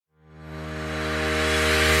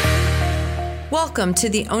Welcome to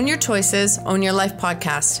the Own Your Choices, Own Your Life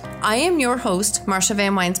podcast. I am your host, Marsha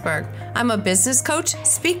Van Weinsberg. I'm a business coach,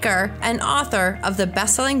 speaker, and author of the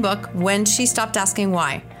best-selling book, When She Stopped Asking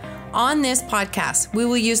Why. On this podcast, we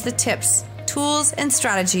will use the tips, tools, and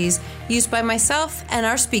strategies used by myself and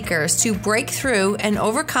our speakers to break through and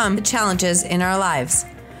overcome the challenges in our lives.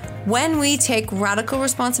 When we take radical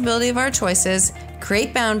responsibility of our choices,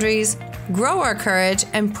 create boundaries, grow our courage,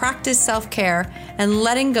 and practice self-care and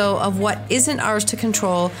letting go of what isn't ours to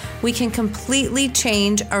control, we can completely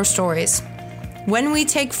change our stories. When we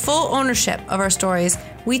take full ownership of our stories,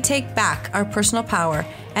 we take back our personal power,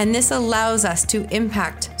 and this allows us to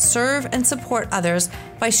impact, serve, and support others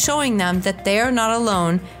by showing them that they are not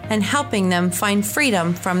alone and helping them find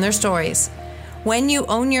freedom from their stories. When you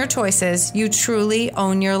own your choices, you truly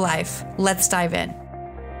own your life. Let's dive in.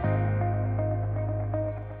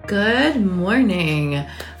 Good morning.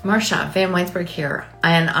 Marsha Van Weinsberg here,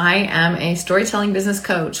 and I am a storytelling business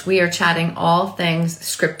coach. We are chatting all things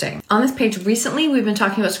scripting. On this page recently, we've been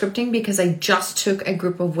talking about scripting because I just took a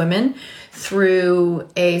group of women through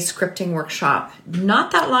a scripting workshop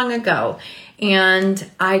not that long ago. And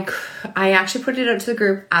I actually put it out to the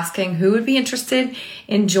group asking who would be interested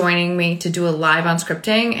in joining me to do a live on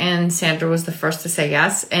scripting. And Sandra was the first to say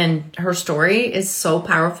yes. And her story is so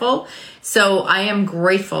powerful. So I am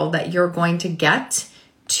grateful that you're going to get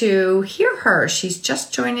to hear her. She's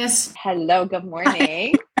just joining us. Hello, good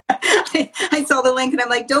morning. I saw the link and I'm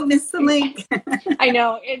like, don't miss the link. I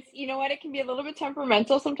know it's, you know what, it can be a little bit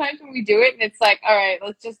temperamental sometimes when we do it, and it's like, all right,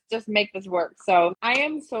 let's just make this work. So I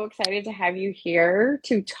am so excited to have you here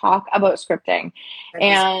to talk about scripting.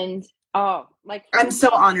 And I'm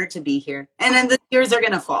so honored to be here. And then the tears are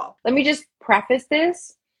gonna fall. Let me just preface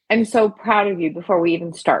this. I'm so proud of you before we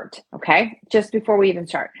even start. Okay, just before we even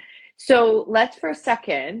start. So let's for a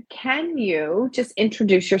second, can you just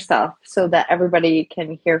introduce yourself so that everybody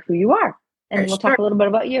can hear who you are? And we'll talk a little bit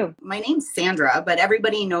about you. My name's Sandra, but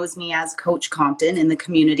everybody knows me as Coach Compton in the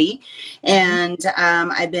community. And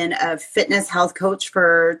I've been a fitness health coach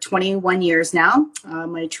for 21 years now.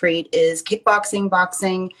 My trade is kickboxing,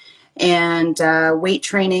 boxing, and weight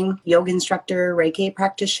training, yoga instructor, Reiki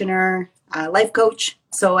practitioner, life coach.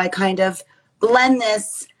 So I kind of blend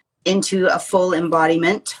this into a full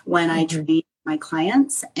embodiment when I treat my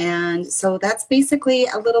clients. And so that's basically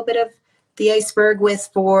a little bit of the iceberg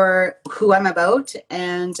for who I'm about,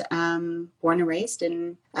 and born and raised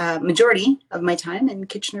in majority of my time in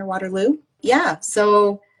Kitchener-Waterloo. Yeah,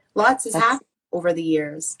 so lots has happened over the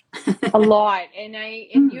years. A lot. And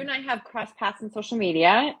you and I have crossed paths on social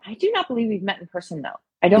media. I do not believe we've met in person though.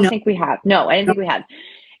 I don't think we have. No, I didn't think we had.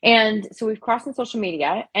 And so we've crossed on social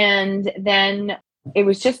media, and then it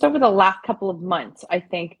was just over the last couple of months, I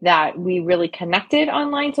think, that we really connected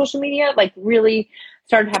online social media, like really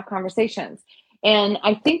started to have conversations. And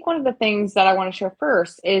I think one of the things that I want to share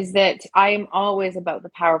first is that I am always about the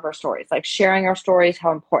power of our stories, like sharing our stories,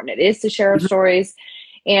 how important it is to share our stories.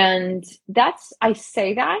 And I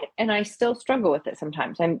say that, and I still struggle with it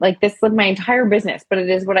sometimes. I'm like this with my entire business, but it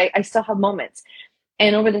is what I still have moments.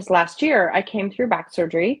 And over this last year, I came through back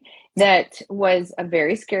surgery. That was a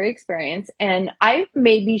very scary experience. And I've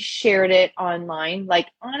maybe shared it online, like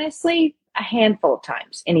honestly, a handful of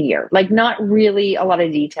times in a year, like not really a lot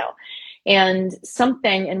of detail. And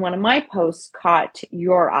something in one of my posts caught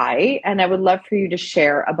your eye, and I would love for you to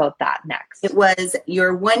share about that next. It was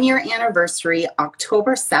your 1 year anniversary,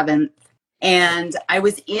 October 7th. And I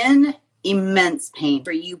was in immense pain.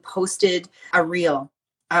 You posted a reel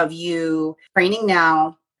of you training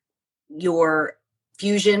now, your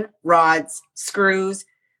fusion rods, screws,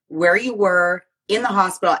 where you were in the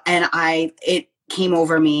hospital. And it came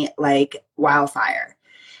over me like wildfire.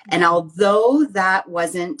 And although that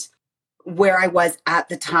wasn't where I was at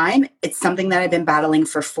the time, it's something that I've been battling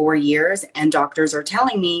for 4 years. And doctors are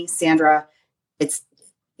telling me, Sandra,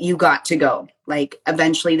 you got to go. Like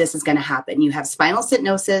eventually this is going to happen. You have spinal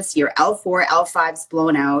stenosis, your L4, L5's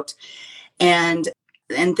blown out, and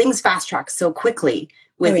things fast track so quickly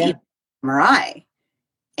with MRI.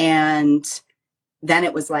 And then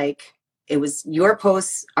it was your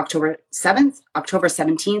post October 7th, October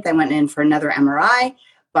 17th, I went in for another MRI.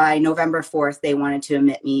 By November 4th, they wanted to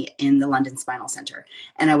admit me in the London Spinal Center.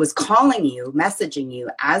 And I was calling you, messaging you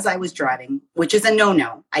as I was driving, which is a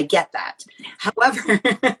no-no. I get that.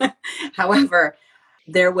 However,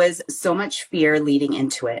 there was so much fear leading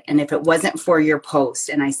into it. And if it wasn't for your post,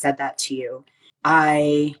 and I said that to you,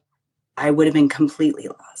 I would have been completely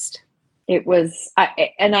lost. It was,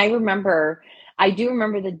 and I do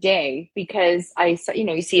remember the day because I saw,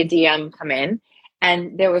 you see a DM come in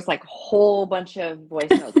and there was like a whole bunch of voice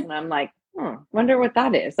notes and I'm like, Wonder what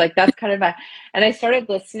that is. Like, that's kind of and I started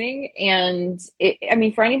listening, and I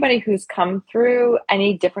mean, for anybody who's come through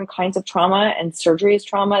any different kinds of trauma, and surgery is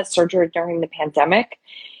trauma, surgery during the pandemic,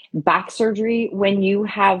 back surgery, when you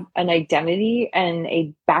have an identity and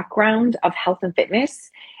a background of health and fitness,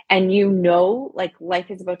 and like life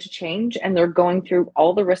is about to change, and they're going through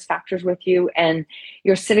all the risk factors with you, and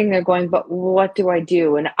you're sitting there going, but what do I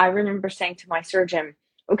do? And I remember saying to my surgeon,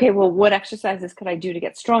 okay, well, what exercises could I do to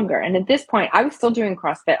get stronger? And at this point, I was still doing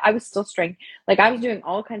CrossFit. I was still strength. Like, I was doing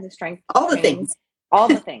all kinds of strength. All the things. All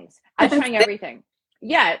the things. I was trying everything.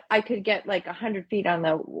 Yeah, I could get like 100 feet on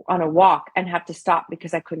a walk and have to stop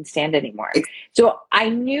because I couldn't stand anymore. So I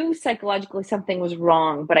knew psychologically something was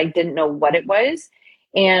wrong, but I didn't know what it was.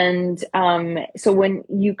 And so when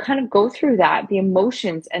you kind of go through that, the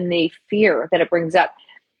emotions and the fear that it brings up,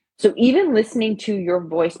 so even listening to your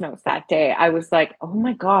voice notes that day, I was like, oh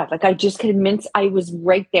my God, like I just convinced I was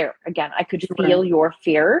right there again. I could feel your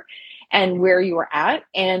fear and where you were at.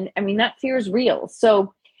 And I mean, that fear is real.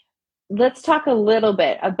 So let's talk a little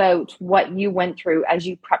bit about what you went through as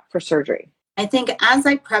you prepped for surgery. I think as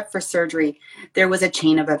I prepped for surgery, there was a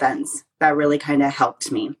chain of events that really kind of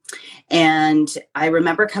helped me. And I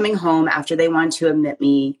remember coming home after they wanted to admit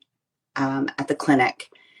me at the clinic.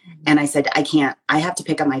 And I said, I have to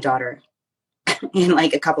pick up my daughter in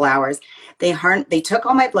like a couple hours. They took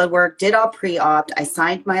all my blood work, did all pre-op. I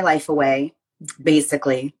signed my life away,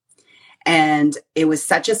 basically. And it was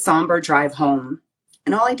such a somber drive home.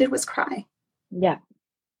 And all I did was cry. Yeah.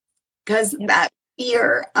 Because that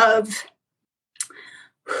fear of...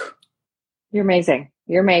 You're amazing.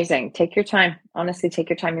 You're amazing. Take your time. Honestly, take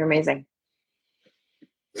your time. You're amazing.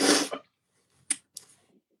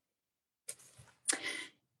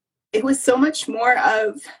 It was so much more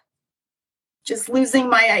of just losing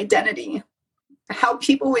my identity, how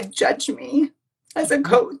people would judge me as a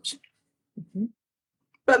coach. Mm-hmm.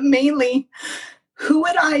 But mainly, who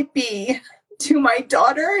would I be to my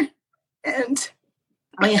daughter and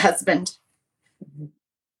my husband? Mm-hmm.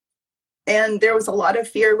 And there was a lot of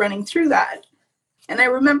fear running through that. And I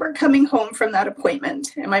remember coming home from that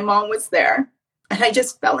appointment, and my mom was there, and I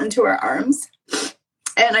just fell into her arms,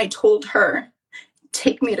 and I told her,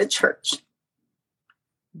 take me to church.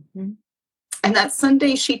 Mm-hmm. And that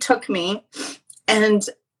Sunday she took me and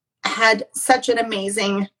had such an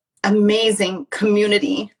amazing, amazing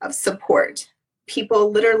community of support. People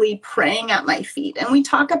literally praying at my feet. And we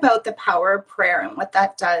talk about the power of prayer and what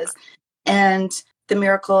that does. And the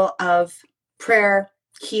miracle of prayer,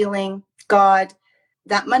 healing, God.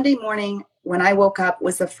 That Monday morning when I woke up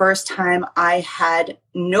was the first time I had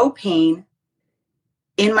no pain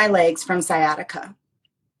in my legs from sciatica.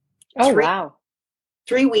 Oh, wow.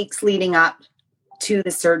 3 weeks leading up to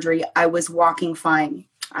the surgery, I was walking fine.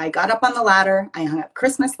 I got up on the ladder. I hung up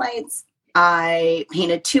Christmas lights. I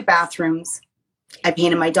painted 2 bathrooms. I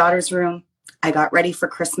painted my daughter's room. I got ready for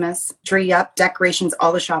Christmas. Tree up, decorations,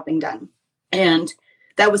 all the shopping done. And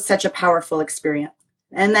that was such a powerful experience.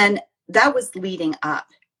 And then that was leading up.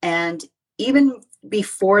 And even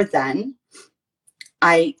before then,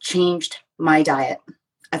 I changed my diet.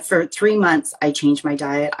 For 3 months, I changed my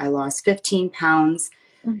diet. I lost 15 pounds.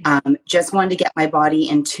 Just wanted to get my body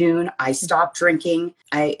in tune. I stopped drinking.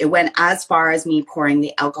 It went as far as me pouring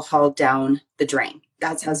the alcohol down the drain.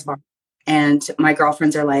 That's as far. And my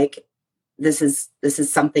girlfriends are like, this is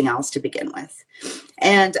something else to begin with.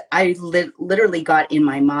 And I literally got in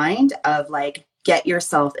my mind of like, get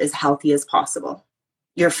yourself as healthy as possible.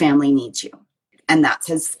 Your family needs you. And that's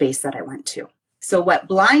his space that I went to. So what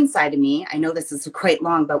blindsided me, I know this is quite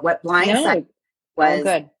long, but what blindsided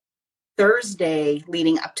was Thursday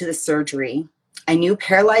leading up to the surgery, I knew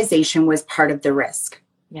paralyzation was part of the risk.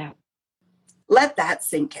 Yeah. Let that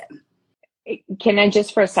sink in. Can I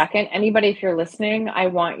just for a second, anybody, if you're listening, I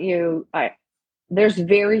want you, there's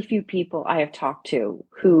very few people I have talked to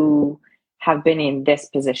who have been in this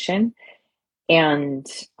position. And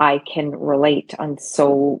I can relate on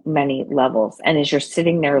so many levels. And as you're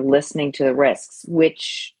sitting there listening to the risks,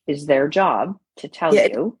 which is their job to tell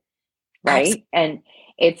you, right? Absolutely. And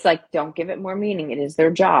it's like, don't give it more meaning. It is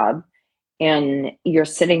their job. And you're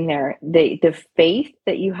sitting there, the faith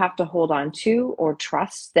that you have to hold on to or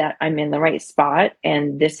trust that I'm in the right spot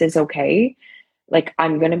and this is okay. Like,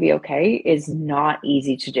 I'm going to be okay is not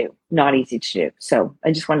easy to do. Not easy to do. So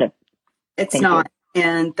I just wanted to. It's not.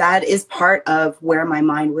 And that is part of where my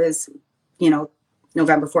mind was,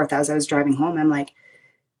 November 4th, as I was driving home, I'm like,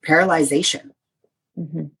 paralyzation.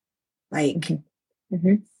 Mm-hmm. Like,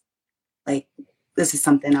 mm-hmm. Like, this is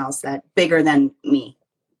something else that bigger than me.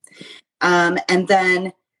 And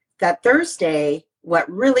then that Thursday, what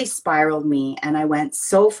really spiraled me, and I went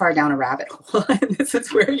so far down a rabbit hole, and this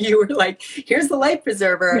is where you were like, here's the life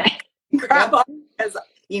preserver, grab on because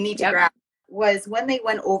you need to grab, was when they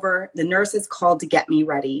went over, the nurses called to get me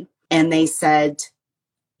ready, and they said,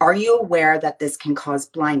 are you aware that this can cause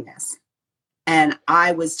blindness? And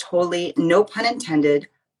I was totally, no pun intended,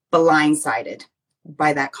 blindsided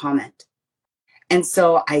by that comment. And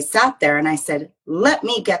so I sat there and I said, let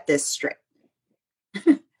me get this straight.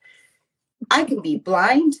 I can be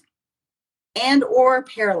blind and or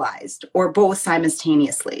paralyzed or both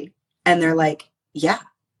simultaneously. And they're like, yeah.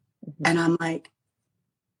 And I'm like,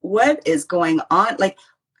 what is going on? Like,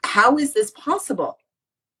 how is this possible?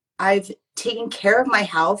 I've taken care of my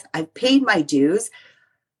health. I've paid my dues.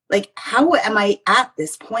 Like, how am I at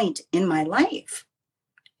this point in my life?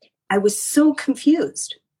 I was so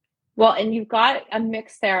confused. Well, and you've got a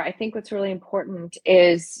mix there. I think what's really important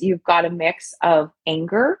is you've got a mix of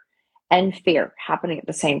anger and fear happening at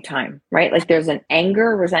the same time, right? Like there's an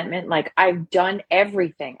anger, resentment, like I've done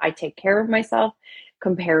everything. I take care of myself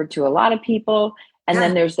compared to a lot of people. And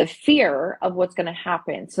then there's the fear of what's going to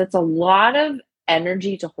happen. So it's a lot of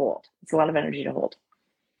energy to hold. It's a lot of energy to hold.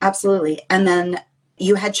 Absolutely. And then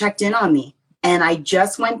you had checked in on me and I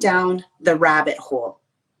just went down the rabbit hole.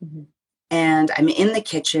 And I'm in the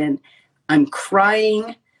kitchen. I'm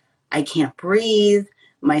crying. I can't breathe.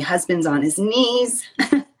 My husband's on his knees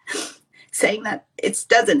saying that it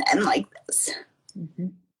doesn't end like this.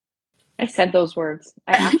 I said those words.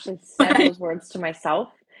 I actually said those words to myself.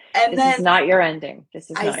 And this is not your ending. This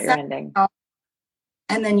is not your ending.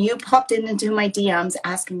 And then you popped into my DMs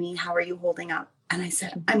asking me, how are you holding up? And I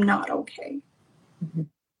said, I'm not okay.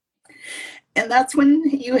 And that's when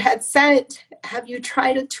you had said, have you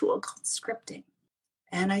tried a tool called scripting?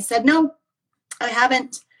 And I said, no, I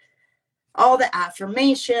haven't. All the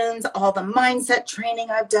affirmations, all the mindset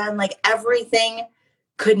training I've done, like everything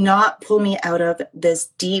could not pull me out of this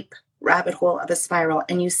deep rabbit hole of a spiral.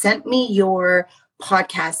 And you sent me your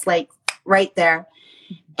podcast, like right there.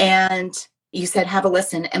 And you said, have a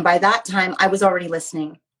listen. And by that time I was already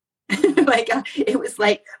listening. Like it was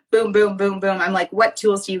like, boom, boom, boom, boom. I'm like, what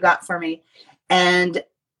tools do you got for me? And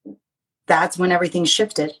that's when everything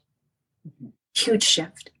shifted. Huge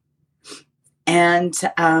shift. And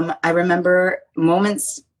I remember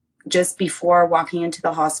moments just before walking into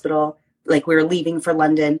the hospital, like we were leaving for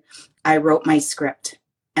London, I wrote my script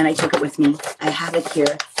and I took it with me. I have it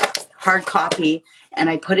here, hard copy, and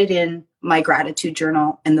I put it in my gratitude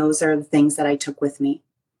journal. And those are the things that I took with me.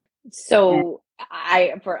 So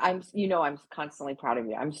I'm constantly proud of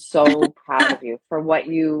you. I'm so proud of you for what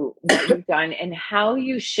you've done and how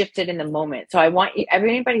you shifted in the moment. So I want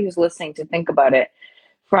everybody who's listening to think about it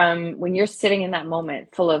from when you're sitting in that moment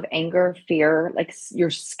full of anger, fear, like you're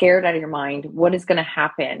scared out of your mind. What is going to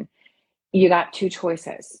happen? You got two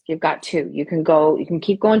choices. You've got two. You can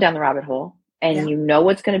keep going down the rabbit hole and you know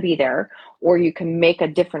what's going to be there, or you can make a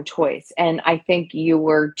different choice. And I think you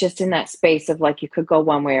were just in that space of like, you could go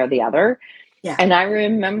one way or the other. Yeah. And I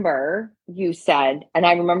remember you said, and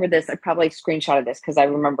I remember this, I probably screenshotted this because I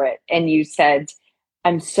remember it. And you said,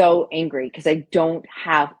 I'm so angry because I don't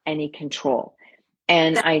have any control.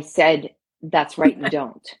 And I said, that's right, you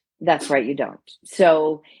don't. That's right, you don't.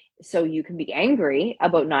 So you can be angry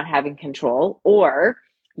about not having control, or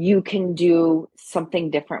you can do something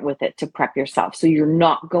different with it to prep yourself. So you're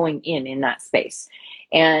not going in that space.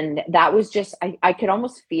 And that was just, I could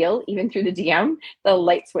almost feel, even through the DM, the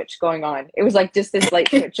light switch going on. It was like just this light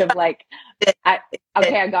switch of like,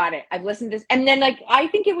 okay, I got it. I've listened to this. And then like, I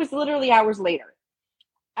think it was literally hours later.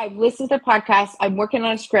 I've listened to the podcast. I'm working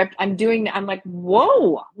on a script. I'm like,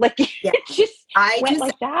 whoa, like it just went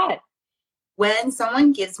like that. When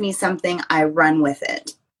someone gives me something, I run with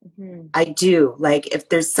it. I do. Like if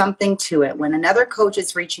there's something to it, when another coach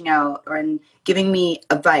is reaching out and giving me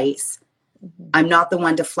advice, I'm not the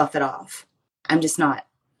one to fluff it off. I'm just not.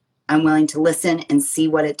 I'm willing to listen and see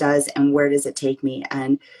what it does and where does it take me.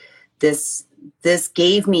 And this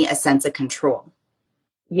gave me a sense of control.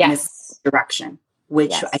 Yes. In this direction,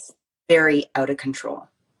 which I very out of control.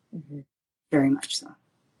 Very much so.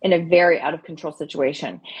 In a very out of control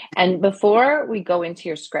situation. And before we go into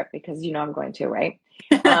your script, because I'm going to, right?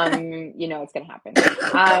 It's going to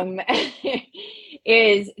happen.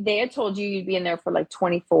 Is they had told you you'd be in there for like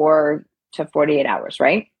 24 to 48 hours,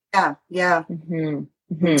 right? Yeah.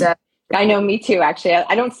 I know, me too, actually.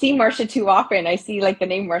 I don't see Marsha too often. I see like the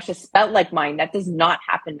name Marsha spelled like mine. That does not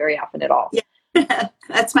happen very often at all. Yeah.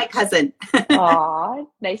 That's my cousin. Aw,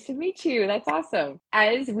 nice to meet you. That's awesome.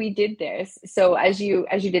 As we did this, so as you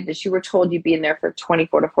did this, you were told you'd be in there for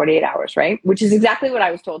 24 to 48 hours, right? Which is exactly what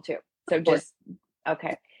I was told too. So just,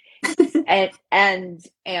 okay. And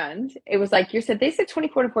it was like you said, they said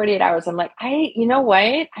 24 to 48 hours. I'm like, you know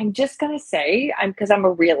what? I'm just going to say, because I'm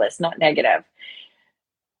a realist, not negative.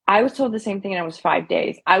 I was told the same thing, and it was 5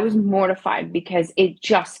 days. I was mortified because it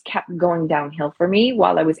just kept going downhill for me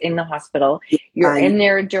while I was in the hospital. You're in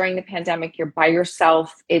there during the pandemic. You're by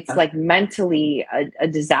yourself. It's like mentally a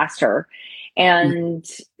disaster. And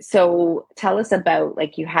so tell us about,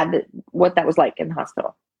 like, you had what that was like in the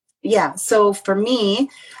hospital. Yeah. So for me,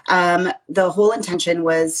 the whole intention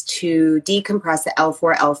was to decompress the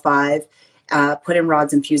L4, L5, put in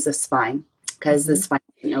rods and fuse the spine because the spine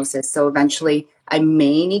stenosis. So eventually I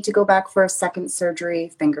may need to go back for a second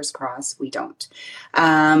surgery. Fingers crossed, we don't.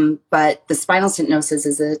 But the spinal stenosis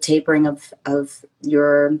is a tapering of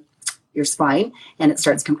your spine, and it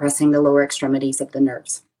starts compressing the lower extremities of the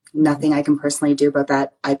nerves. Nothing I can personally do about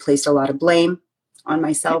that. I placed a lot of blame on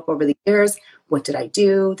myself over the years. What did I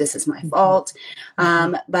do? This is my fault.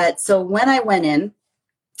 But so when I went in,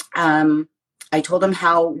 I told them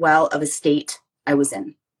how well of a state I was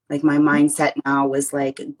in. Like, my mindset now was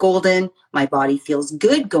like golden. My body feels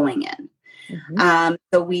good going in.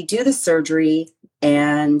 So we do the surgery,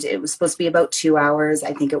 and it was supposed to be about 2 hours.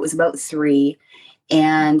 I think it was about 3.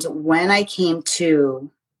 And when I came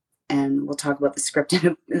to, and we'll talk about the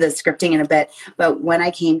scripting in a bit, but when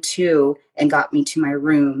I came to and got me to my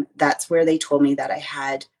room, that's where they told me that I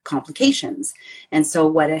had complications. And so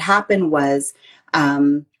what had happened was,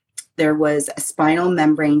 there was a spinal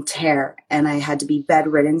membrane tear, and I had to be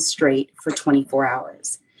bedridden straight for 24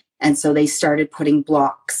 hours. And so they started putting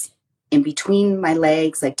blocks in between my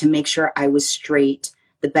legs, like to make sure I was straight.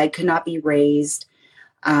 The bed could not be raised.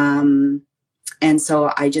 And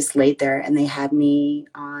so I just laid there, and they had me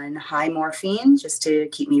on high morphine just to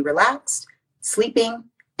keep me relaxed, sleeping.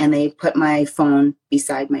 And they put my phone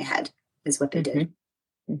beside my head is what they did.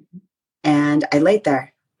 And I laid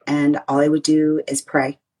there, and all I would do is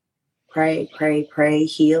pray,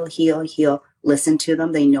 heal, heal, heal, listen to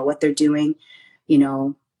them. They know what they're doing,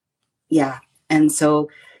 Yeah. And so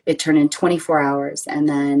it turned in 24 hours. And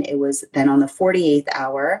then it was then on the 48th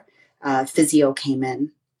hour, physio came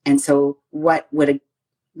in. And so what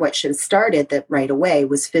should have started that right away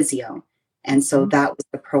was physio. And so that was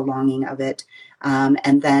the prolonging of it.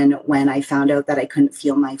 And then when I found out that I couldn't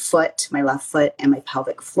feel my foot, my left foot, and my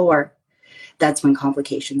pelvic floor, that's when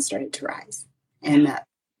complications started to rise. And that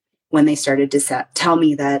when they started to tell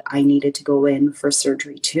me that I needed to go in for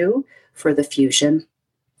surgery too, for the fusion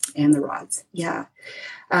and the rods. Yeah.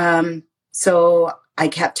 So I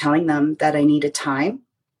kept telling them that I needed time.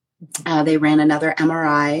 They ran another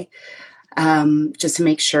MRI just to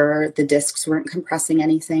make sure the discs weren't compressing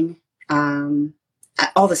anything.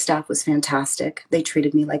 All the staff was fantastic. They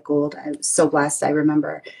treated me like gold. I was so blessed. I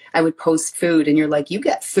remember I would post food, and you're like, "You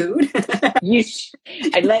get food." We're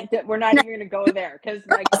not even going to go there because,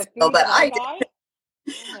 like, the food that I got,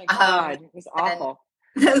 oh my God, it was awful.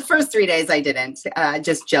 The first 3 days I didn't.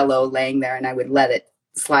 Just Jell-O laying there, and I would let it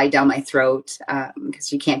slide down my throat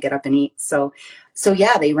because you can't get up and eat. So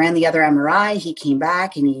yeah, they ran the other MRI. He came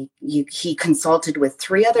back, and he consulted with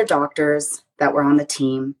 3 other doctors that were on the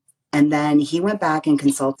team. And then he went back and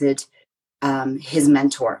consulted his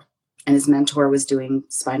mentor. And his mentor was doing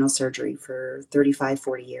spinal surgery for 35,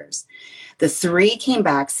 40 years. The 3 came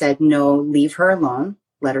back, said, no, leave her alone.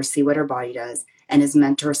 Let her see what her body does. And his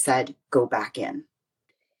mentor said, go back in.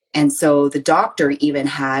 And so the doctor even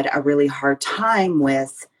had a really hard time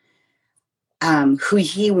with who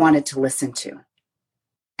he wanted to listen to.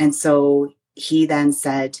 And so he then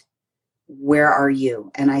said, where are you?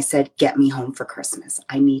 And I said, get me home for Christmas.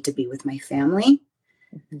 I need to be with my family.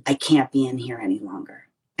 I can't be in here any longer.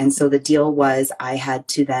 And so the deal was I had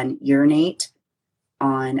to then urinate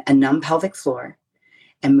on a numb pelvic floor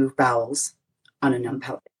and move bowels on a numb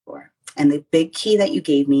pelvic floor. And the big key that you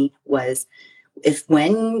gave me was,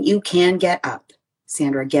 when you can get up,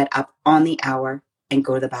 Sandra, get up on the hour and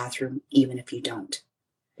go to the bathroom, even if you don't.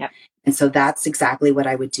 Yep. And so that's exactly what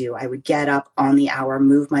I would do. I would get up on the hour,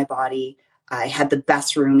 move my body. I had the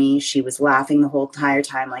best roomie. She was laughing the whole entire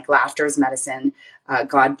time, like laughter is medicine.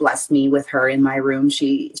 God blessed me with her in my room.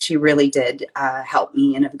 She really did help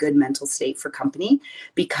me in a good mental state for company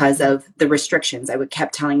because of the restrictions. I would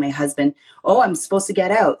kept telling my husband, oh, I'm supposed to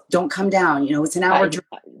get out. Don't come down. It's an hour drive.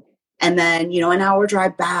 And then, an hour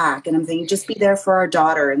drive back. And I'm thinking, just be there for our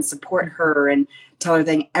daughter and support her and tell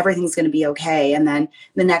her everything's going to be okay. And then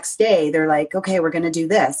the next day they're like, okay, we're going to do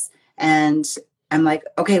this. And I'm like,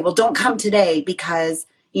 okay, well, don't come today because,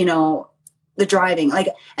 the driving,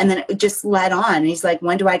 and then it just led on. And he's like,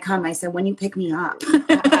 when do I come? I said, when you pick me up.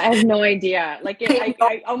 I have no idea.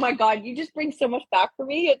 Oh my God, you just bring so much back for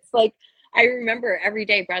me. It's like, I remember every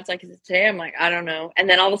day Brad's like, is it today? I'm like, I don't know. And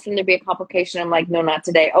then all of a sudden there'd be a complication. I'm like, no, not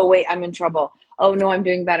today. Oh, wait, I'm in trouble. Oh no, I'm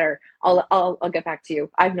doing better. I'll get back to you.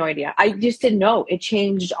 I have no idea. I just didn't know. It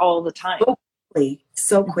changed all the time.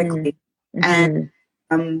 So quickly. And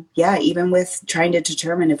yeah, even with trying to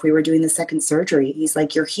determine if we were doing the second surgery, he's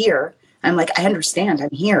like, you're here. I'm like, I understand,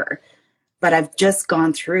 I'm here, but I've just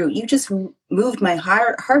gone through. You just moved my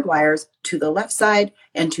hard wires to the left side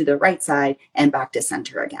and to the right side and back to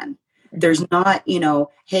center again. There's not,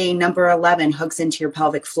 hey, number 11 hooks into your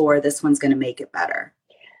pelvic floor. This one's going to make it better.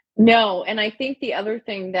 No. And I think the other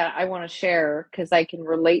thing that I want to share, because I can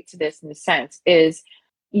relate to this in a sense, is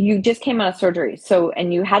you just came out of surgery. So,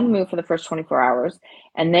 and you hadn't moved for the first 24 hours.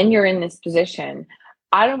 And then you're in this position.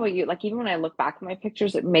 I don't know about you, like, even when I look back at my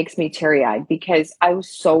pictures, it makes me teary-eyed because I was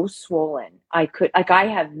so swollen. I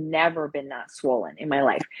have never been that swollen in my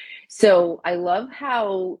life. So I love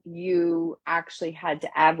how you actually had to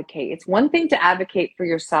advocate. It's one thing to advocate for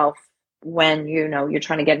yourself when, you're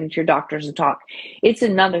trying to get into your doctors and talk. It's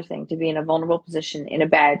another thing to be in a vulnerable position in a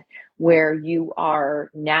bed where you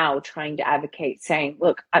are now trying to advocate, saying,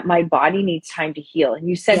 look, my body needs time to heal. And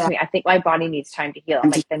you said to me, I think my body needs time to heal. I'm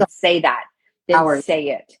like, then say that. Then hours. Say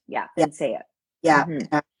it. Yeah. Then say it. Yeah.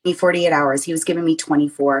 48 hours. He was giving me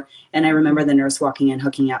 24. And I remember the nurse walking in,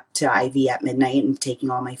 hooking up to IV at midnight and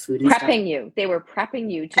taking all my food and prepping you. They were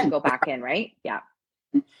prepping you to go back in, right? Yeah.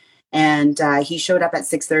 And he showed up at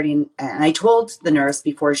 6:30. And I told the nurse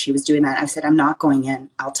before she was doing that, I said, I'm not going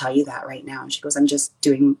in. I'll tell you that right now. And she goes, I'm just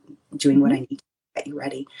doing what I need to get you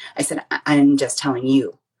ready. I said, I'm just telling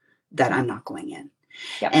you that I'm not going in.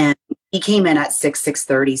 Yep. And he came in at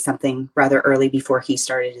 6:30, something rather early before he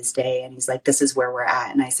started his day. And he's like, this is where we're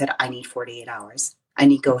at. And I said, I need 48 hours. I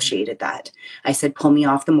negotiated that. I said, pull me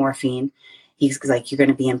off the morphine. He's like, you're going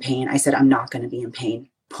to be in pain. I said, I'm not going to be in pain.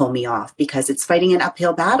 Pull me off, because it's fighting an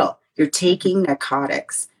uphill battle. You're taking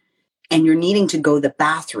narcotics and you're needing to go to the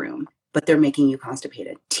bathroom, but they're making you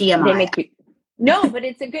constipated. TMI. They make you. No, but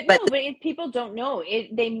it's a good, but people don't know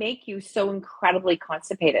it. They make you so incredibly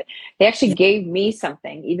constipated. They actually gave me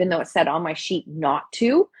something, even though it said on my sheet not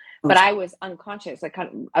to, but I was unconscious. I kind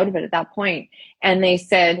of out of it at that point. And they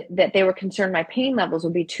said that they were concerned my pain levels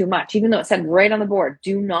would be too much, even though it said right on the board,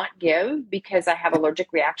 do not give, because I have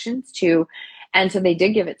allergic reactions to. And so they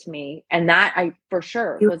did give it to me. And that for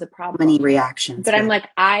sure was a problem. Many reactions. But I'm like,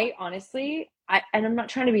 I honestly, and I'm not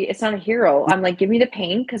trying to be, it's not a hero. I'm like, give me the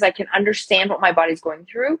pain, because I can understand what my body's going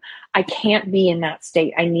through. I can't be in that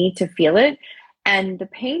state. I need to feel it. And the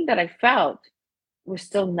pain that I felt was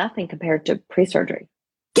still nothing compared to pre-surgery.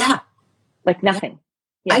 Yeah. Like nothing.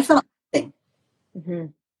 Yeah. I felt nothing. Mm-hmm.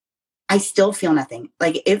 I still feel nothing.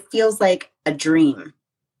 Like, it feels like a dream.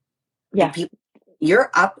 Yeah. You're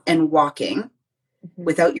up and walking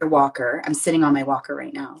without your walker. I'm sitting on my walker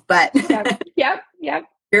right now, but yep.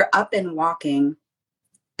 You're up and walking,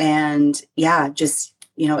 and just,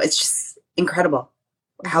 it's just incredible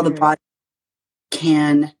how the body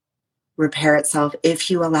can repair itself if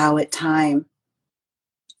you allow it time.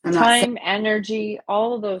 Time, energy,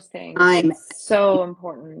 all of those things. It's so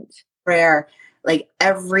important. Prayer, like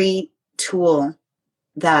every tool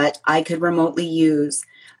that I could remotely use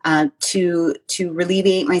to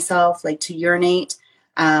alleviate myself, like to urinate.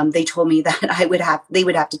 They told me that they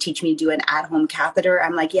would have to teach me to do an at-home catheter.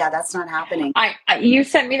 I'm like, yeah, that's not happening. You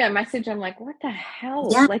sent me that message. I'm like, what the hell?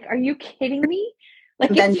 Yeah. Like, are you kidding me?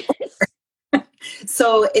 Like,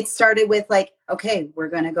 so it started with like, okay, we're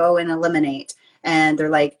going to go and eliminate. And they're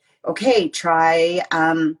like, okay, try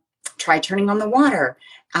turning on the water,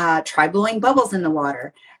 try blowing bubbles in the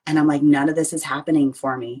water. And I'm like, none of this is happening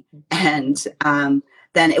for me. And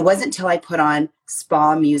then it wasn't until I put on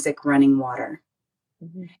spa music, running water.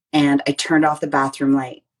 And I turned off the bathroom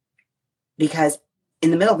light, because in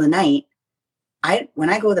the middle of the night, when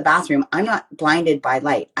I go to the bathroom, I'm not blinded by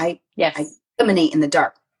light. I eliminate in the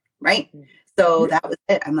dark, right? So that was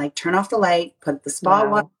it. I'm like, turn off the light, put the spa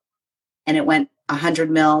water, and it went 100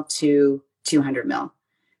 mil to 200 mil.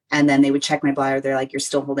 And then they would check my bladder. They're like, you're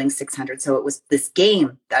still holding 600. So it was this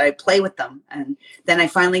game that I play with them. And then I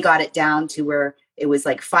finally got it down to where it was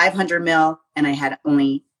like 500 mil, and I had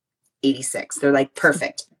only 86. They're like,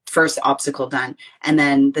 perfect. First obstacle done. And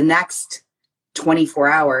then the next 24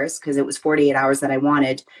 hours, because it was 48 hours that I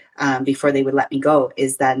wanted before they would let me go,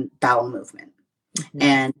 is then bowel movement.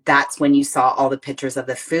 And that's when you saw all the pictures of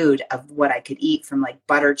the food, of what I could eat, from like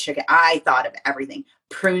butter chicken. I thought of everything.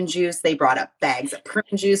 Prune juice. They brought up bags of prune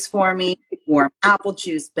juice for me, warm apple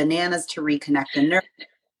juice, bananas to reconnect the nerve.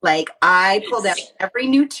 Like, I pulled out every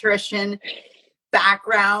nutrition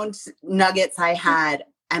background nuggets I had.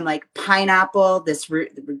 I'm like, pineapple,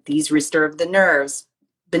 these restore the nerves.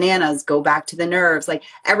 bananas, go back to the nerves. Like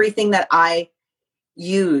everything that I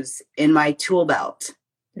use in my tool belt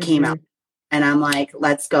came out. And I'm like,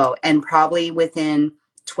 let's go. And probably within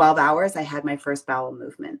 12 hours, I had my first bowel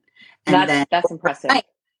movement. And that's impressive.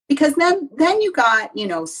 Because then you got,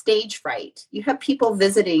 stage fright. You have people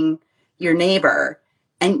visiting your neighbor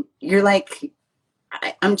and you're like,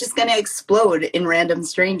 I'm just going to explode in random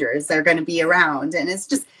strangers that are going to be around. And it's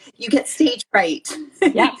just, you get stage fright.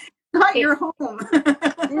 Yeah. Not your home.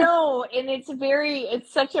 No. And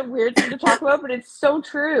it's such a weird thing to talk about, but it's so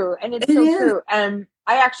true. And it's so true. And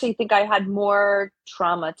I actually think I had more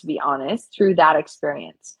trauma, to be honest, through that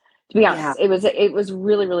experience. To be honest, it was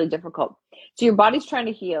really, really difficult. So your body's trying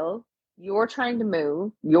to heal. You're trying to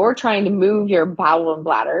move your bowel and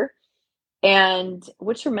bladder. And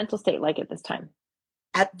what's your mental state like at this time?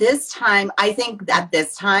 At this time, I think at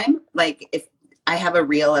this time, like if I have a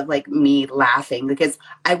reel of like me laughing, because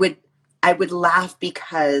I would laugh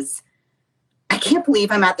because I can't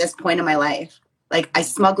believe I'm at this point in my life. Like I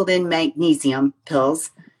smuggled in magnesium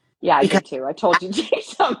pills. Yeah, I did too. I told you to take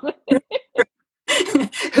some.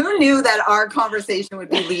 Who knew that our conversation would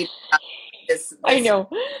be leading up this? I know.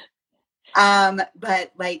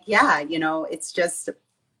 But like, yeah, it's just,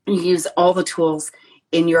 you use all the tools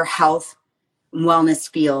in your health, wellness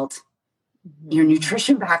field, your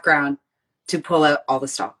nutrition background to pull out all the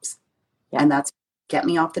stops. Yeah. And that's get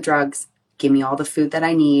me off the drugs, give me all the food that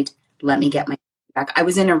I need, let me get my back. I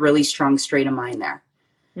was in a really strong state of mind there.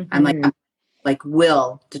 I'm like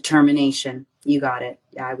will, determination. You got it.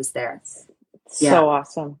 Yeah, I was there. So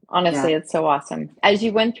awesome. Honestly, it's so awesome. As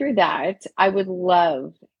you went through that, I would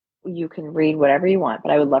love, you can read whatever you want,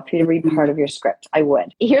 but I would love for you to read part of your script. I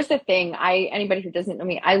would. Here's the thing. Anybody who doesn't know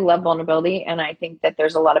me, I love vulnerability. And I think that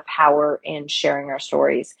there's a lot of power in sharing our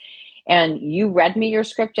stories. And you read me your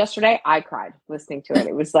script yesterday. I cried listening to it.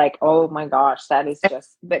 It was like, oh my gosh, that is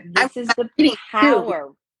just, but this is the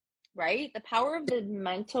power, right? The power of the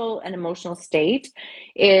mental and emotional state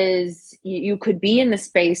is you could be in the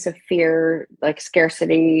space of fear, like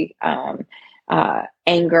scarcity,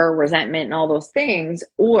 anger, resentment, and all those things,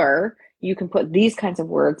 or you can put these kinds of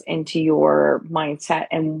words into your mindset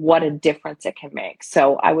and what a difference it can make.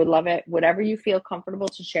 So I would love it. Whatever you feel comfortable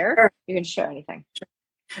to share, you can share anything.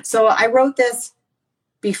 So I wrote this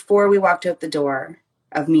before we walked out the door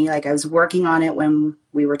of me. Like I was working on it when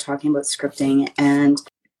we were talking about scripting, and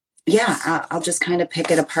I'll just kind of pick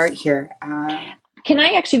it apart here. Can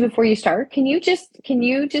I actually, before you start, can you just,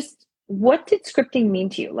 what did scripting mean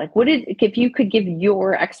to you? Like, if you could give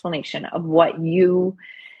your explanation of what you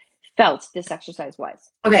felt this exercise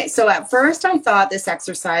was. Okay. So at first I thought this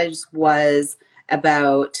exercise was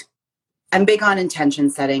about, I'm big on intention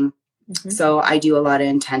setting. So I do a lot of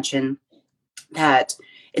intention, that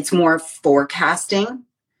it's more forecasting,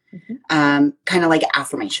 kind of like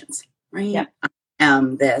affirmations, right? Yeah. I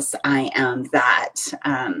am this, I am that.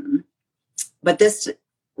 But this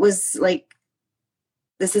was like,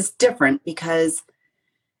 this is different because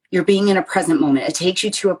you're being in a present moment. It takes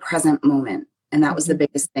you to a present moment. And that was the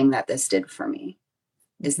biggest thing that this did for me,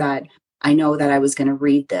 is that I know that I was going to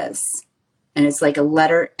read this. And it's like a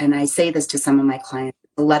letter. And I say this to some of my clients,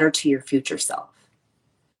 a letter to your future self.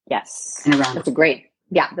 Yes. And around that's a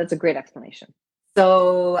great explanation.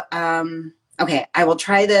 So, okay. I will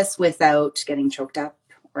try this without getting choked up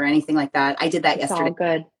or anything like that. I did that yesterday. All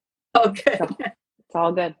good. Oh, good. It's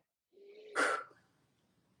all good.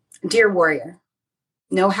 Dear warrior,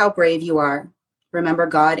 know how brave you are. Remember,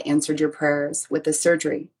 God answered your prayers with the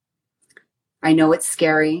surgery. I know it's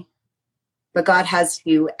scary, but God has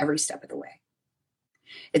you every step of the way.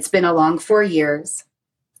 It's been a long 4 years,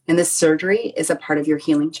 and this surgery is a part of your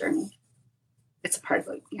healing journey. It's a part of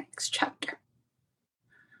the next chapter.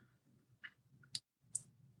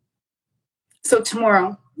 So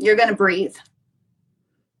tomorrow, you're going to breathe,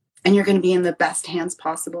 and you're going to be in the best hands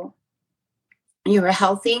possible. You are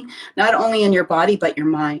healthy, not only in your body, but your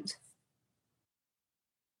mind.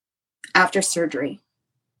 After surgery,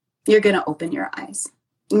 you're going to open your eyes,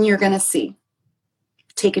 and you're going to see.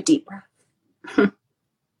 Take a deep breath.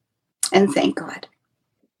 And thank God.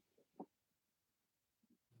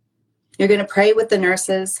 You're going to pray with the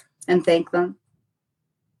nurses and thank them.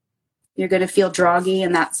 You're going to feel droggy,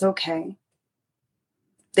 and that's okay.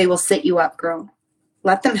 They will sit you up, girl.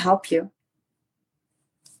 Let them help you.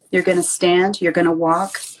 You're going to stand. You're going to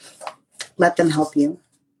walk. Let them help you.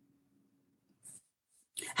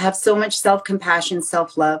 Have so much self-compassion,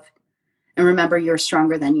 self-love. And remember, you're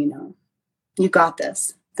stronger than you know. You got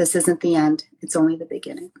this. This isn't the end. It's only the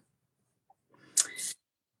beginning.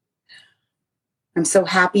 I'm so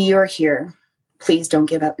happy you're here. Please don't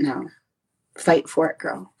give up now. Fight for it,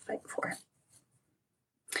 girl. Fight for it.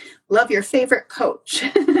 Love your favorite coach.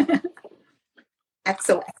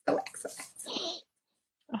 XOXOXO.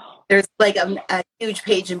 There's like a huge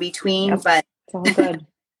page in between, but it's all good.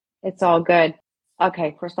 It's all good.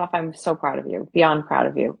 Okay, first off, I'm so proud of you, beyond proud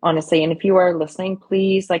of you, honestly. And if you are listening,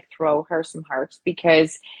 please like throw her some hearts,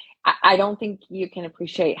 because I don't think you can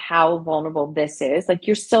appreciate how vulnerable this is. Like,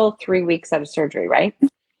 you're still 3 weeks out of surgery, right?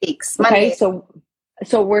 weeks. Okay, so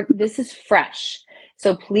this is fresh.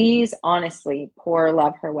 So please, honestly, pour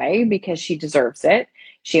love her way, because she deserves it.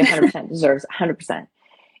 She 100% deserves 100%.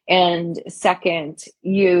 And second,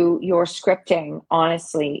 your scripting,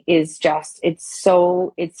 honestly, is just, it's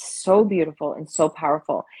so beautiful and so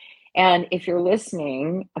powerful. And if you're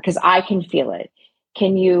listening, because I can feel it,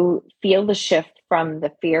 can you feel the shift from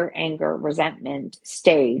the fear, anger, resentment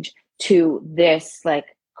stage to this like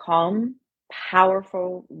calm,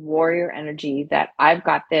 powerful warrior energy that I've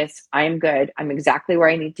got this, I'm good, I'm exactly where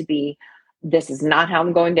I need to be. This is not how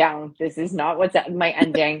I'm going down. This is not what's my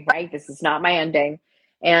ending, right? This is not my ending.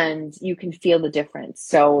 And you can feel the difference.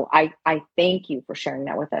 So I thank you for sharing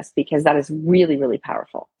that with us, because that is really, really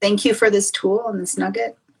powerful. Thank you for this tool and this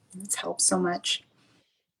nugget. It's helped so much.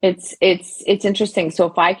 It's interesting. So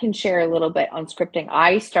if I can share a little bit on scripting,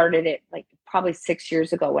 I started it like probably 6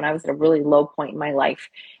 years ago when I was at a really low point in my life.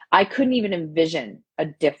 I couldn't even envision a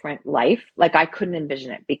different life. Like, I couldn't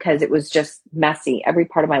envision it because it was just messy. Every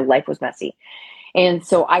part of my life was messy. And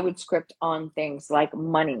so I would script on things like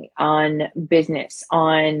money, on business,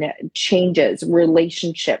 on changes,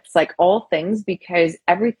 relationships, like all things, because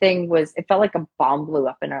it felt like a bomb blew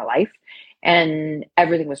up in our life and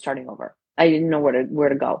everything was starting over. I didn't know where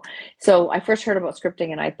to go. So I first heard about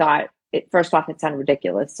scripting and I thought, first off, it sounded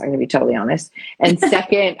ridiculous. I'm going to be totally honest. And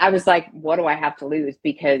second, I was like, what do I have to lose?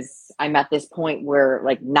 Because I'm at this point where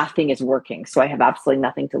like nothing is working. So I have absolutely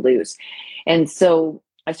nothing to lose. And so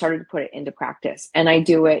I started to put it into practice, and I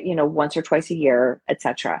do it, once or twice a year,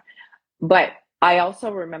 etc. But I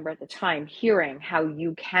also remember at the time hearing how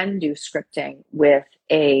you can do scripting with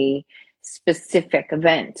a specific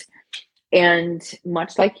event. And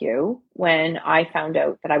much like you, when I found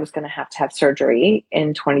out that I was going to have surgery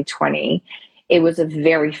in 2020, it was a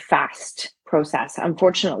very fast process.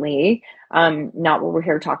 Unfortunately, not what we're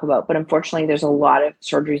here to talk about, but unfortunately, there's a lot of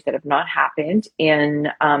surgeries that have not happened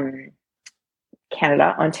in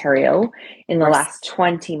Canada, Ontario, in the last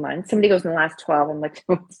 20 months. Somebody goes in the last 12. I'm like,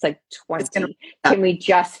 it's like 20. Can we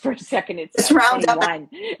just for a second, it's round 21.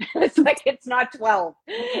 It's like, it's not 12.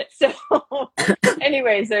 So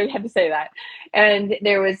anyways, I had to say that. And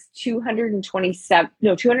there was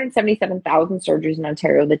 277,000 surgeries in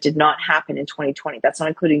Ontario that did not happen in 2020. That's not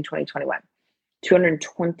including 2021.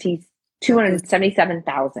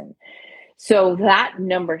 277,000. So that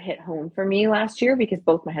number hit home for me last year, because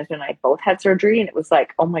both my husband and I both had surgery, and it was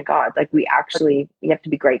like, oh my God, like we have to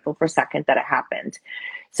be grateful for a second that it happened.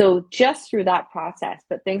 So just through that process,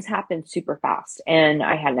 but things happened super fast. And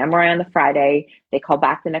I had an MRI on the Friday. They called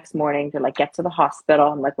back the next morning. They're like, get to the hospital.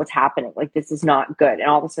 I'm like, what's happening? Like, this is not good. And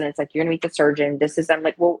all of a sudden it's like, you're gonna meet the surgeon. I'm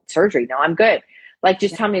like, well, surgery. No, I'm good. Like,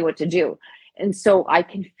 just tell me what to do. And so I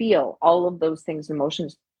can feel all of those things,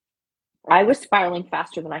 emotions. I was spiraling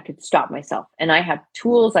faster than I could stop myself. And I have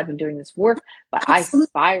tools. I've been doing this work, but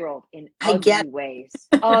Absolutely. I spiraled in ugly ways.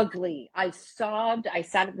 Ugly. I sobbed. I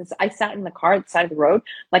sat in the car at the side of the road.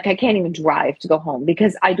 Like, I can't even drive to go home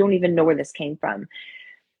because I don't even know where this came from.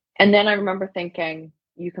 And then I remember thinking,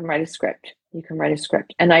 you can write a script. You can write a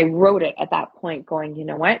script. And I wrote it at that point going, you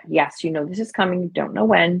know what? Yes, this is coming. You don't know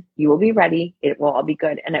when. You will be ready. It will all be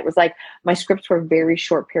good. And it was like, my scripts were very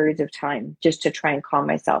short periods of time just to try and calm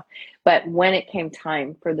myself. But when it came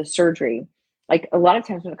time for the surgery, like a lot of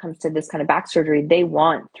times when it comes to this kind of back surgery, they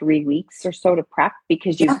want 3 weeks or so to prep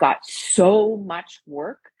because you've got so much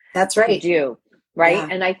work That's right. to do. Right. Yeah.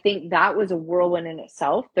 And I think that was a whirlwind in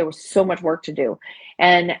itself. There was so much work to do.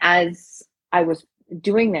 And as I was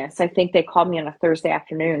doing this, I think they called me on a Thursday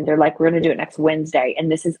afternoon. They're like, we're going to do it next Wednesday. And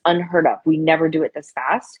this is unheard of. We never do it this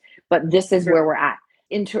fast, but this is where we're at.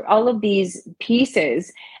 Into all of these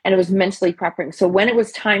pieces, and it was mentally prepping. So when it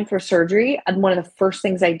was time for surgery, one of the first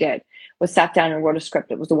things I did was sat down and wrote a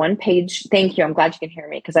script. It was a 1-page. Thank you. I'm glad you can hear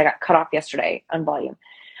me because I got cut off yesterday on volume.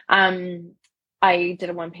 I did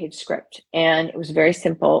a 1-page script, and it was very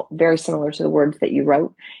simple, very similar to the words that you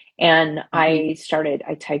wrote. And I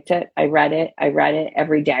typed it, I read it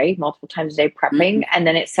every day, multiple times a day, prepping. And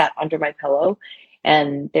then it sat under my pillow.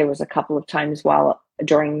 And there was a couple of times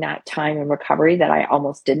during that time in recovery that I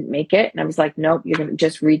almost didn't make it. And I was like, nope, you're going to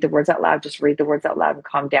just read the words out loud. Just read the words out loud and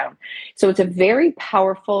calm down. So it's a very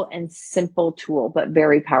powerful and simple tool, but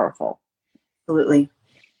very powerful. Absolutely.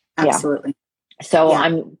 Absolutely. Yeah. So Yeah.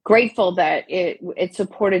 I'm grateful that it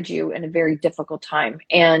supported you in a very difficult time.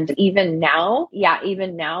 And even now,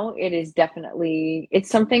 it is definitely, it's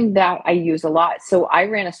something that I use a lot. So I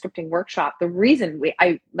ran a scripting workshop. The reason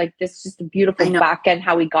I like this is just a beautiful back end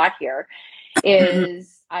how we got here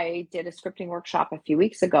is I did a scripting workshop a few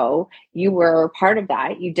weeks ago. You were part of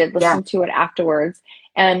that. You did listen to it afterwards.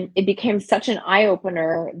 And it became such an eye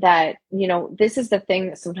opener that, this is the thing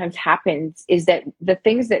that sometimes happens is that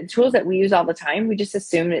tools that we use all the time, we just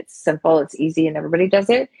assume it's simple, it's easy, and everybody does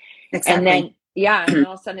it. Exactly. And then, and then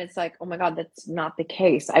all of a sudden it's like, oh my God, that's not the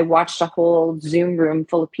case. I watched a whole Zoom room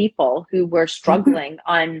full of people who were struggling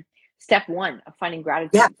on step one of finding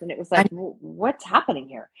gratitude. Yeah. And it was like, what's happening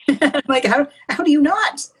here? Like, how do you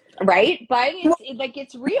not? Right. But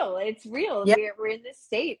it's real. It's real. Yep. We're in this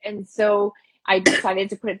state. And so I decided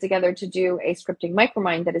to put it together to do a scripting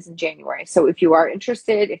micromind that is in January. So if you are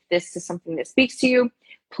interested, if this is something that speaks to you,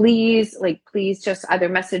 please just either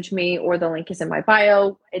message me or the link is in my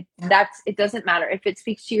bio. It doesn't matter. If it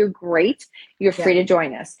speaks to you, great. You're free to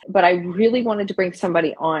join us. But I really wanted to bring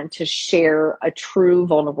somebody on to share a true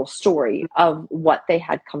vulnerable story of what they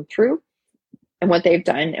had come through and what they've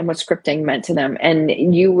done and what scripting meant to them. And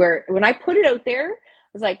when I put it out there, I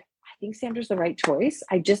was like, I think Sandra's the right choice.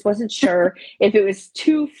 I just wasn't sure if it was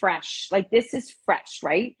too fresh. Like, this is fresh,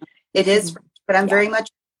 right? It is, but I'm very much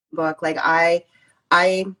book. Like I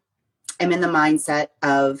am in the mindset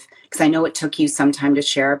of, because I know it took you some time to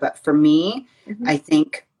share, but for me, I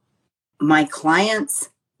think my clients,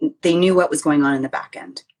 they knew what was going on in the back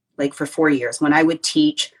end. Like for 4 years, when I would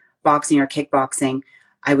teach boxing or kickboxing,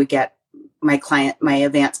 I would get my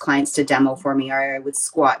advanced clients to demo for me, or I would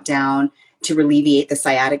squat down to alleviate the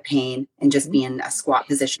sciatic pain and just be in a squat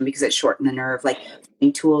position because it shortened the nerve, like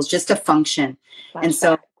tools just to function. And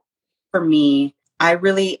so for me, I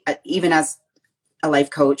really, even as a life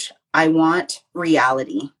coach, I want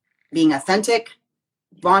reality, being authentic,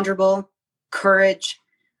 vulnerable, courage.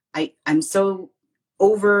 I'm so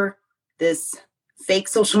over this fake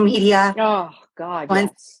social media. Oh God,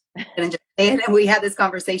 yes. And just say it. And we had this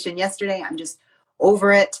conversation yesterday. I'm just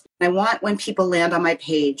over it. I want when people land on my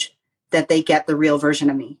page that they get the real version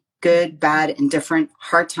of me, good, bad, indifferent,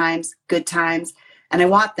 hard times, good times. And I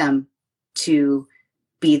want them to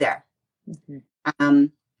be there.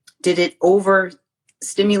 Did it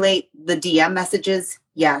overstimulate the DM messages?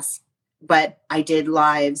 Yes. But I did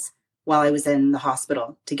lives while I was in the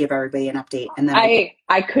hospital to give everybody an update. And then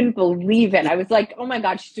I couldn't believe it. I was like, oh my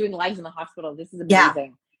God, she's doing lives in the hospital. This is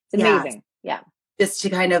amazing. It's amazing. Yeah. Just to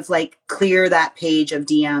kind of like clear that page of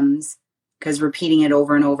DMs, because repeating it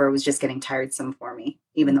over and over was just getting tiresome for me,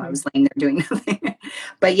 even though I was laying there doing nothing.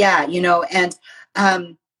 But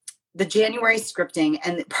and the January scripting,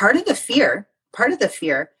 and part of the fear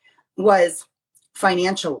was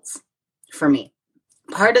financials for me.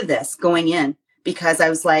 Part of this going in, because I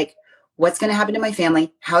was like, what's going to happen to my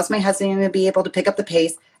family? How's my husband going to be able to pick up the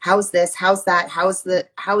pace? How's this? How's that? How's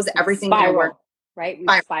everything going to work? Right?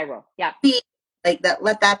 Spiral. Yeah. Like that,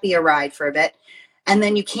 let that be a ride for a bit. And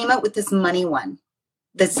then you came out with this money one.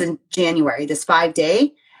 This in January, this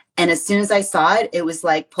 5-day. And as soon as I saw it, it was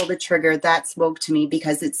like, pull the trigger. That spoke to me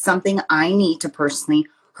because it's something I need to personally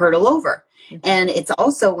hurdle over. And it's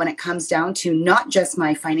also when it comes down to not just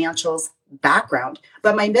my financials background,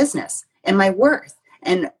 but my business and my worth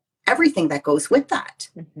and everything that goes with that,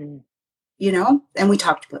 and we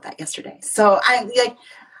talked about that yesterday. So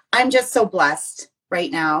I'm just so blessed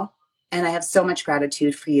right now. And I have so much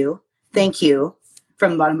gratitude for you. Thank you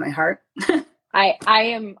from the bottom of my heart. I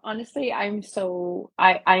am honestly, I'm so,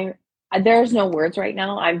 there's no words right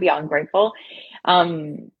now. I'm beyond grateful.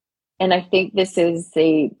 And I think this is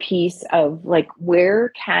a piece of like, where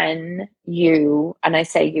can you, and I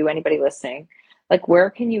say you, anybody listening, like, where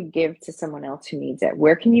can you give to someone else who needs it?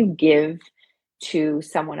 Where can you give to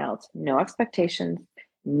someone else? No expectations,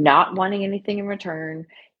 not wanting anything in return.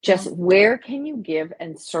 Just where can you give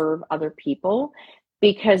and serve other people?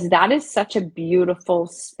 Because that is such a beautiful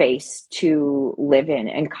space to live in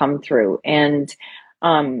and come through. And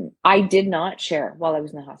I did not share while I was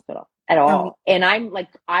in the hospital at all. And I'm like,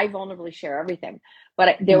 I vulnerably share everything.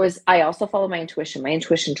 But I also follow my intuition. My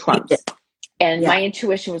intuition trumps. And my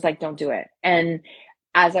intuition was like, don't do it. And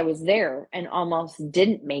as I was there and almost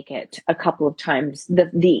didn't make it a couple of times,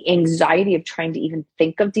 the anxiety of trying to even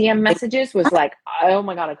think of DM messages was like, oh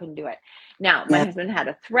my God, I couldn't do it. Now, my husband had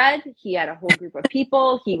a thread. He had a whole group of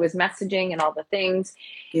people. He was messaging and all the things.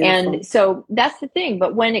 Beautiful. And so that's the thing.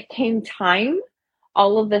 But when it came time,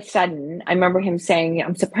 all of a sudden, I remember him saying,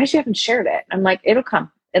 I'm surprised you haven't shared it. I'm like, it'll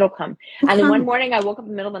come. It'll come. And then one morning I woke up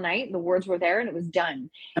in the middle of the night, the words were there and it was done.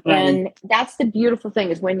 Right. And that's the beautiful thing,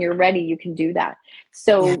 is when you're ready, you can do that.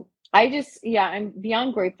 So I'm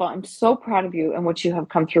beyond grateful. I'm so proud of you and what you have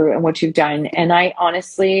come through and what you've done. And I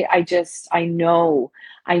honestly, I know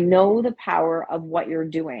the power of what you're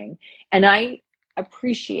doing. And I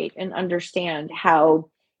appreciate and understand how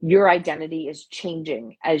your identity is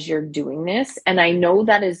changing as you're doing this. And I know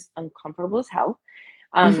that is uncomfortable as hell.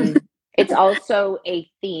 It's also a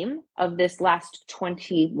theme of this last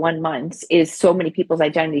 21 months, is so many people's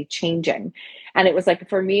identity changing. And it was like,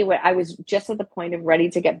 for me, what I was just at the point of ready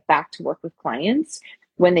to get back to work with clients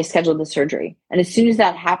when they scheduled the surgery. And as soon as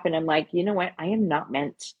that happened, I'm like, you know what? I am not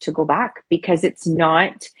meant to go back, because it's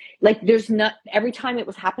not like, every time it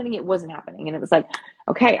was happening, it wasn't happening. And it was like,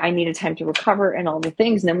 okay, I needed time to recover and all the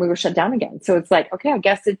things. And then we were shut down again. So it's like, okay, I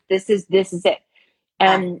guess this is it.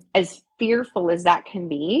 And as fearful as that can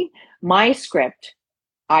be, my script,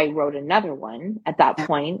 I wrote another one at that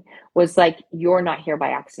point, was like, you're not here by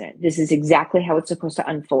accident. This is exactly how it's supposed to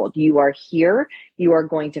unfold. You are here. You are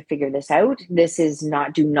going to figure this out. This is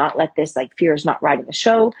not, do not let this, like, fear is not riding the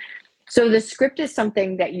show. So the script is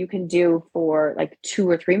something that you can do for like 2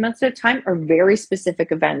 or 3 months at a time, or very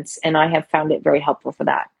specific events. And I have found it very helpful for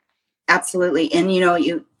that. Absolutely. And,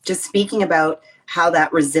 you just speaking about how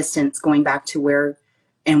that resistance, going back to where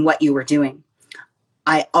and what you were doing,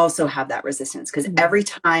 I also have that resistance, because every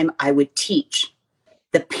time I would teach,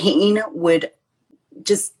 the pain would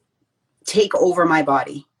just take over my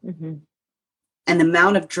body. And the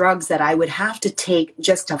amount of drugs that I would have to take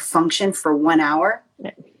just to function for 1 hour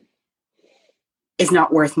is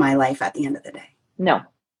not worth my life at the end of the day. No,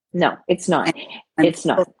 it's not. It's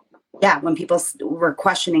not. Yeah. When people were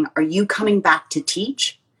questioning, are you coming back to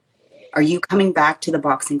teach? Are you coming back to the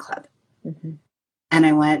boxing club? And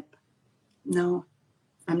I went, no,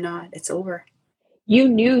 I'm not. It's over. You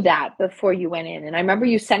knew that before you went in. And I remember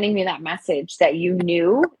you sending me that message that you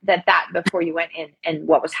knew that before you went in and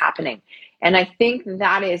what was happening. And I think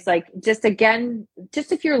that is like, just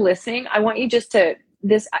if you're listening, I want you just to,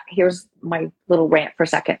 here's my little rant for a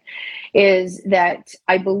second, is that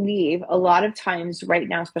I believe a lot of times right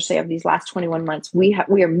now, especially of these last 21 months, we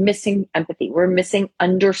are missing empathy. We're missing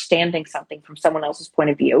understanding something from someone else's point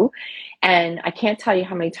of view. And I can't tell you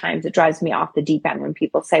how many times it drives me off the deep end when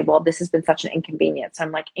people say, well, this has been such an inconvenience.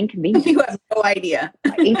 I'm like, inconvenience? You have no idea.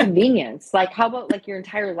 Inconvenience. Like, how about like your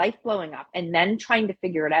entire life blowing up and then trying to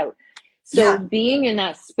figure it out? So being in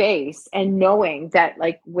that space and knowing that,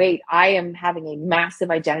 like, wait, I am having a massive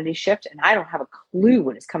identity shift and I don't have a clue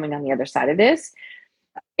what is coming on the other side of this,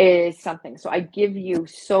 is something. So I give you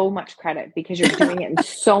so much credit, because you're doing it in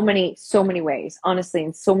so many ways, honestly,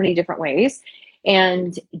 in so many different ways.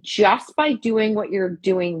 And just by doing what you're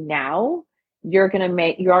doing now, you're going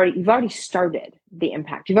to you've already started the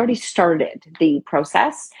impact. You've already started the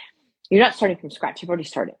process. You're not starting from scratch. You've already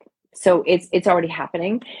started. So it's already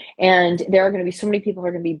happening. And there are going to be so many people who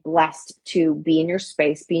are going to be blessed to be in your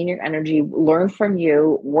space, be in your energy, learn from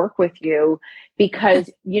you, work with you, because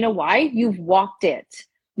you know why? You've walked it.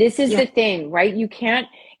 This is the thing, right?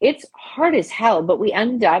 It's hard as hell, but we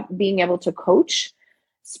end up being able to coach,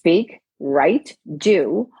 speak, write,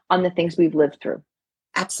 do on the things we've lived through.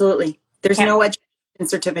 Absolutely. There's no education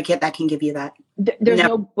certificate that can give you that. There's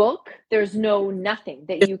no book. There's no nothing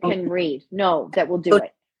that you can read. No, that will do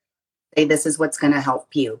it. Say this is what's going to help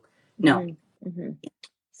you. No.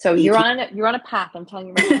 So you're on a path. I'm telling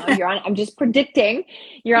you right now, I'm just predicting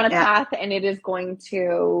you're on a path, and it is going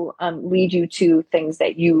to lead you to things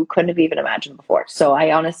that you couldn't have even imagined before. So I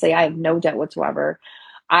have no doubt whatsoever.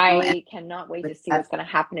 I cannot wait to see what's going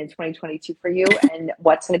to happen in 2022 for you and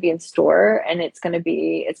what's going to be in store. And it's going to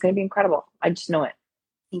be incredible. I just know it.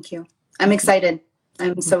 Thank you. I'm excited.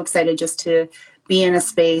 I'm so excited just to be in a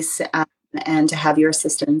space and to have your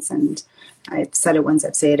assistance. And I've said it once,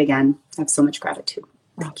 I've said it again. I have so much gratitude.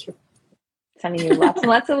 Thank you. Sending you lots and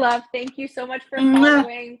lots of love. Thank you so much for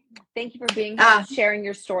following. Thank you for being here, sharing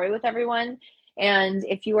your story with everyone. And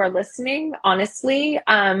if you are listening, honestly,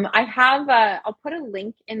 I'll put a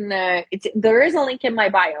link there is a link in my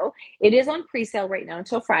bio. It is on pre-sale right now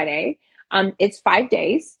until Friday. It's 5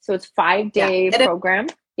 days. So it's 5-day program.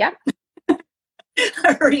 Yep.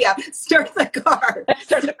 Hurry up. Start the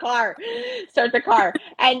car.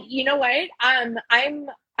 And you know what?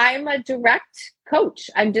 I'm a direct coach.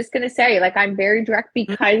 I'm just going to say, like, I'm very direct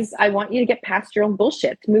because I want you to get past your own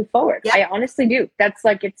bullshit to move forward. I honestly do. That's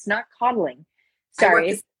like, it's not coddling.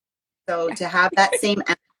 Sorry. So to have that same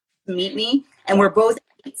to meet me, and we're both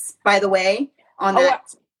 8s, by the way, on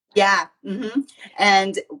that Yeah.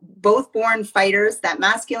 And both born fighters, that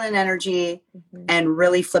masculine energy, and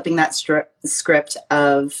really flipping that script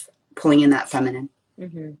of pulling in that feminine.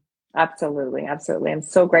 Absolutely. Absolutely. I'm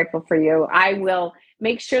so grateful for you. I will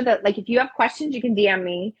make sure that, like, if you have questions, you can DM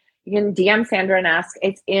me. You can DM Sandra and ask.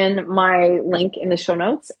 It's in my link in the show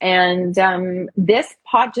notes. And this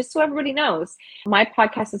pod, just so everybody knows, one of my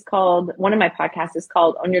podcasts is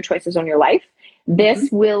called Own Your Choices, Own Your Life. This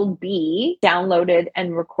will be downloaded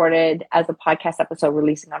and recorded as a podcast episode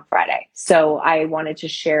releasing on Friday. So I wanted to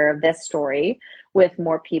share this story with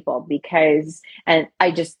more people because, and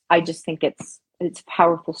I just think it's a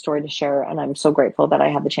powerful story to share. And I'm so grateful that I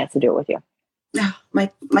had the chance to do it with you. Oh,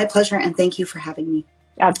 my pleasure. And thank you for having me.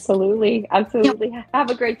 Absolutely. Absolutely. Yeah. Have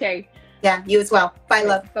a great day. Yeah, you as well. Bye,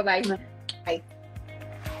 love. Bye-bye. Bye.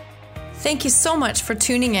 Thank you so much for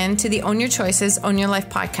tuning in to the Own Your Choices, Own Your Life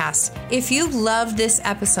podcast. If you loved this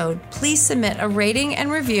episode, please submit a rating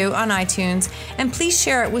and review on iTunes, and please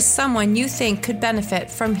share it with someone you think could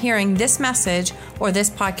benefit from hearing this message or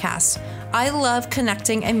this podcast. I love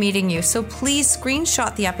connecting and meeting you, so please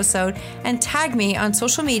screenshot the episode and tag me on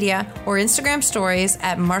social media or Instagram stories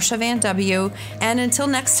at Marsha Van W. And until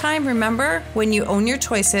next time, remember, when you own your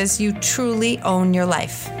choices, you truly own your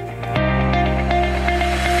life.